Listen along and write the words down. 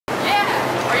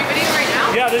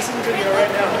this is a video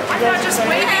right now. I'm not just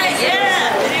waiting.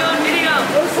 Yeah, video on video.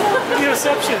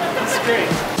 Videoception. This is great.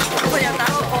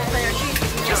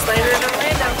 Just later in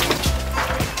Orlando.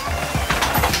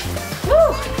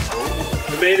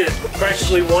 We made it.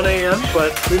 Practically 1 a.m.,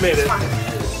 but we made it.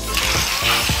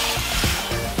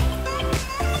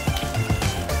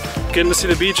 Getting to see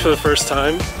the beach for the first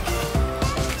time.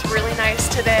 It's really nice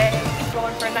today.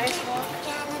 Going for a nice walk.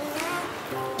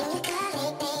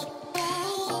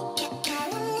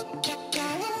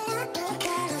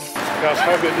 Gosh,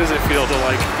 how good does it feel to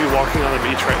like be walking on the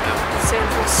beach right now? The sand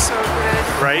feels so good.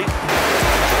 Right?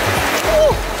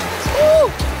 Ooh! Ooh!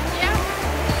 Yeah.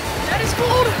 That is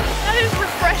cold. That is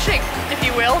refreshing, if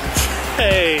you will.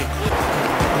 Hey!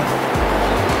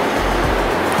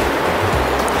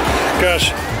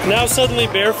 Gosh, now suddenly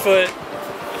barefoot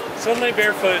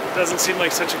doesn't seem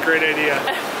like such a great idea.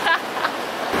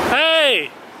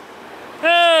 Hey!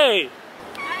 Hey!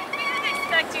 I didn't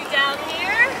expect you down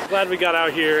here. Glad we got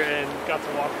out here and got to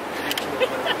walk the beach a little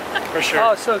bit. For sure.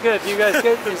 Oh, so good. You guys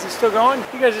good? Is it still going?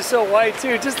 You guys are so white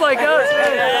too, just like us.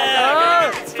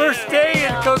 Yeah, Oh, first day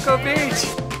in Coco Beach.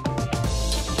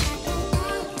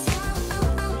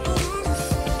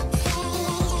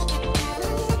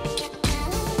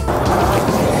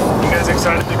 You guys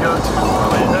excited to go to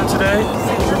Orlando today?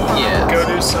 Yeah. Go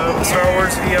do some Star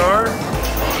Wars VR? For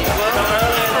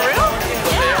real?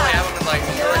 They only have them in like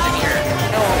New York and here.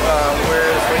 Where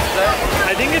is that?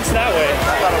 I think it's that way. I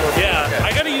thought it was. Yeah, Okay.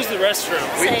 I gotta use the restroom.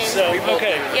 Same. So,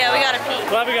 okay. Yeah, we gotta pee.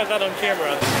 Glad we got that on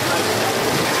camera.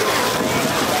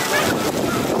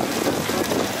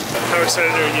 How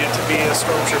excited are you to be a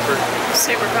stormtrooper?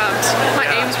 Super pumped. My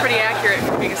aim's pretty accurate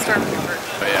for being a stormtrooper.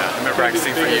 But yeah, I've been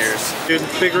practicing for years. Dude,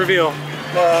 big reveal.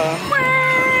 Look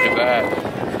at that.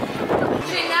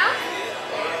 Chin down.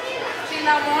 Chin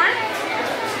down more.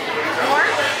 More.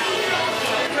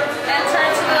 And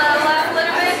turn to the left a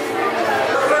little bit.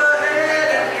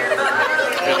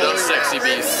 Look at those sexy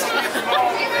beasts.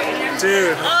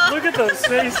 Dude, look at those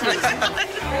faces.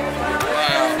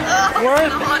 Wow.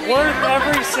 Worth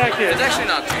every second. It's actually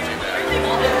not too bad.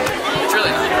 It's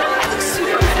really not.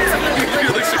 You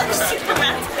look super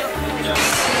bad.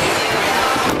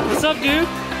 What's up, dude?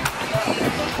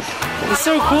 It's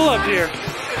so cool up here.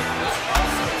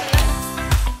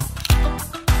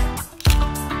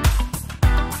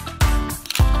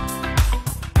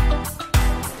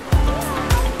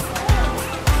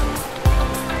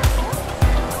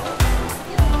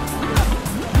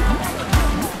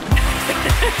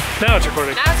 Now it's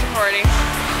recording. Now it's recording.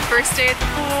 First day at the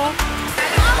pool.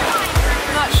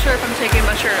 I'm not sure if I'm taking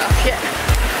my shirt off yet.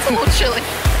 It's a little chilly.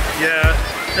 Yeah,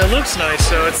 it looks nice,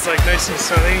 so it's like nice and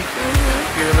sunny,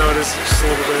 even though it is just a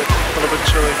little bit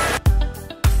chilly.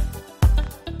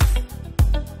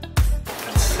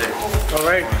 That's sick. All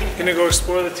right, gonna go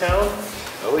explore the town.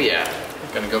 Oh yeah.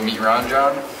 Gonna go meet Ron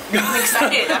John. I'm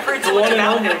excited. I've heard The so one much and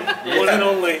about only. him. One and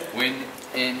only.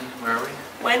 Where are we?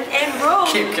 When in Rome.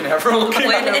 Cape Canaveral.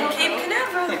 When in Cape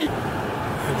Canaveral.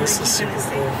 This is super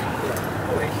cool.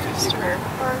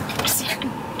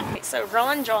 So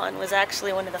Ron John was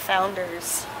actually one of the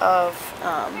founders of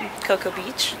Coco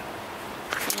Beach.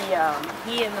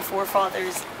 He and the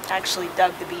forefathers actually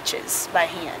dug the beaches by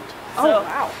hand. Oh, So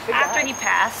wow. Good after guy. he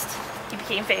passed, he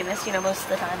became famous. You know, most of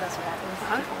the time that's what happens.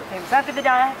 People are famous after they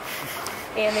die.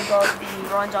 And they built the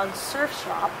Ron John Surf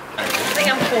Shop. I think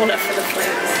I'm cool enough for the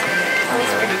floats. That was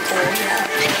pretty cool, yeah.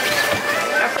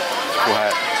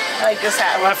 What? I like this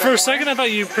hat. For a second, I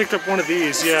thought you picked up one of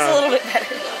these. It's a Yeah. little bit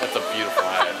better. That's a beautiful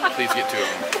hat. Please get two of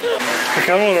them. I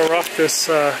kind of want to rock this.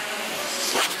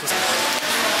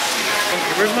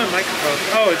 Where's my microphone?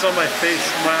 Oh, it's on my face.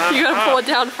 You gotta pull it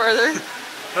down further.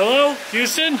 Hello,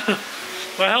 Houston?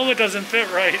 My helmet doesn't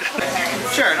fit right.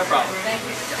 Sure, no problem.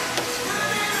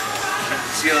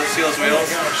 See those wheels?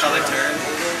 How they turn?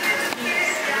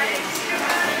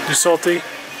 You salty?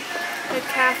 Good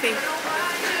Kathy.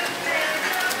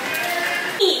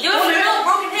 Do it for no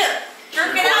broken hip.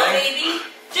 Jerk it out, baby.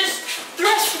 Just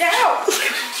thrust it out.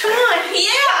 Come on.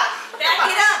 Yeah. Back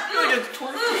it up.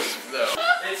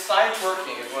 It's side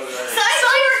twerking is what it is.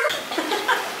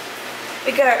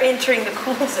 We are entering the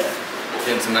cool zone.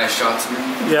 Getting some nice shots of me.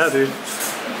 Yeah, dude.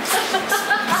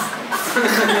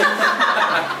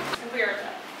 Weird.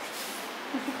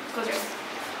 Close your eyes.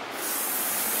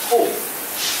 Oh,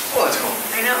 that's cool.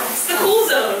 I know. It's the cool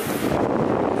zone.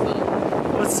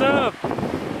 What's up?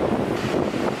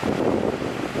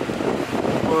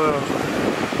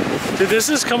 Whoa. Dude, this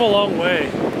has come a long way.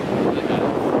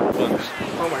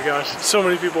 Oh my gosh, so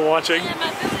many people watching.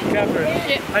 Catherine,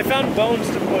 I found bones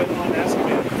to put on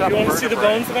Escobar. You want to see the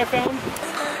bones that I found?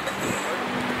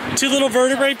 2 little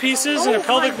vertebrae pieces and a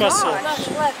pelvic muscle. Look,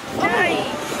 Daddy,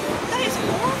 that is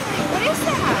horrifying. What is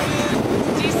that?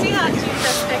 Do you see how cute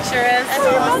this picture is?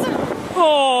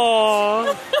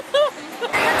 Aww.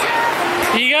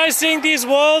 You guys think these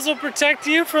walls will protect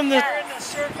you from the... You're in the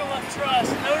circle of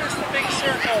trust. Notice the big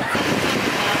circle.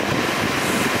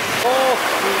 Oh,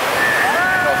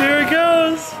 here it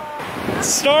goes. It's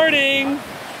starting.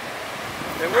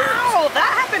 Wow,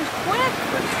 that happened quick.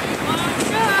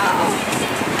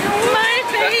 My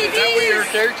baby. Is that what your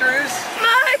character is?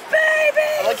 My baby.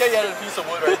 I like how you had a piece of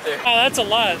wood right there. Oh, that's a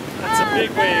lot. That's a big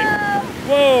wave.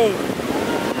 Whoa.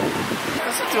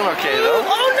 This is doing okay though.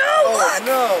 Oh no! Oh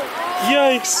no.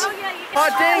 Yikes. Oh yeah, you Oh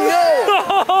dang no.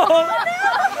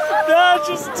 That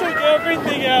just took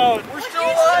everything out. We're still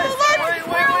alive.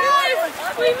 Wait.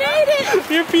 We made it!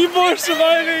 Your people are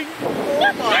surviving.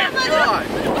 Oh my god.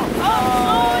 Oh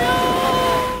no!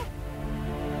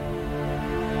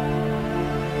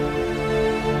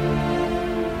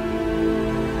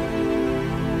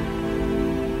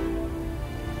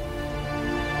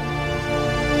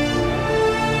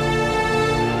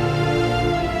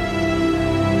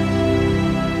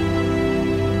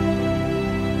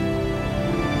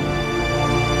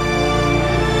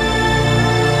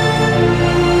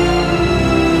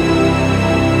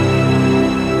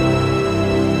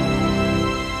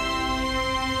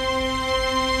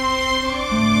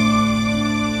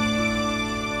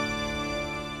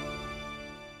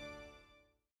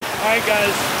 Alright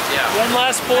guys, Yeah. one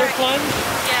last floor plunge.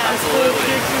 Yeah. Full of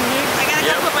kicks and kicks. I gotta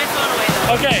go put my phone away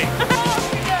though. Okay.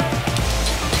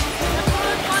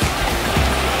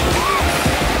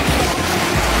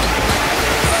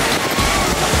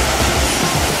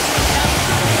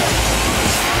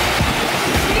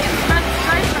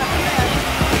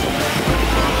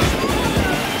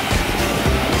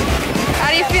 How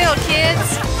do you feel,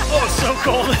 kids? Oh, it's so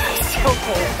cold. It's so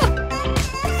cold.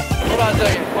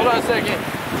 Hold on a second.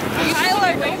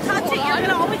 Tyler, don't touch it. You're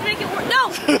gonna always make it work. No!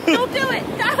 Don't do it!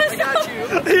 That was I got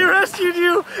you. He rescued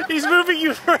you. He's moving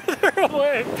you further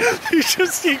away. You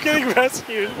just keep getting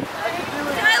rescued.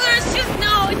 Tyler, it's just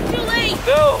no, it's too late.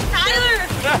 No. Tyler!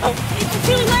 No. It's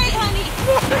too late, honey.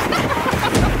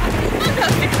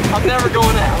 I'm never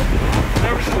going out.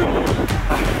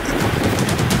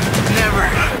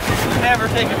 Never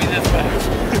taking me this way.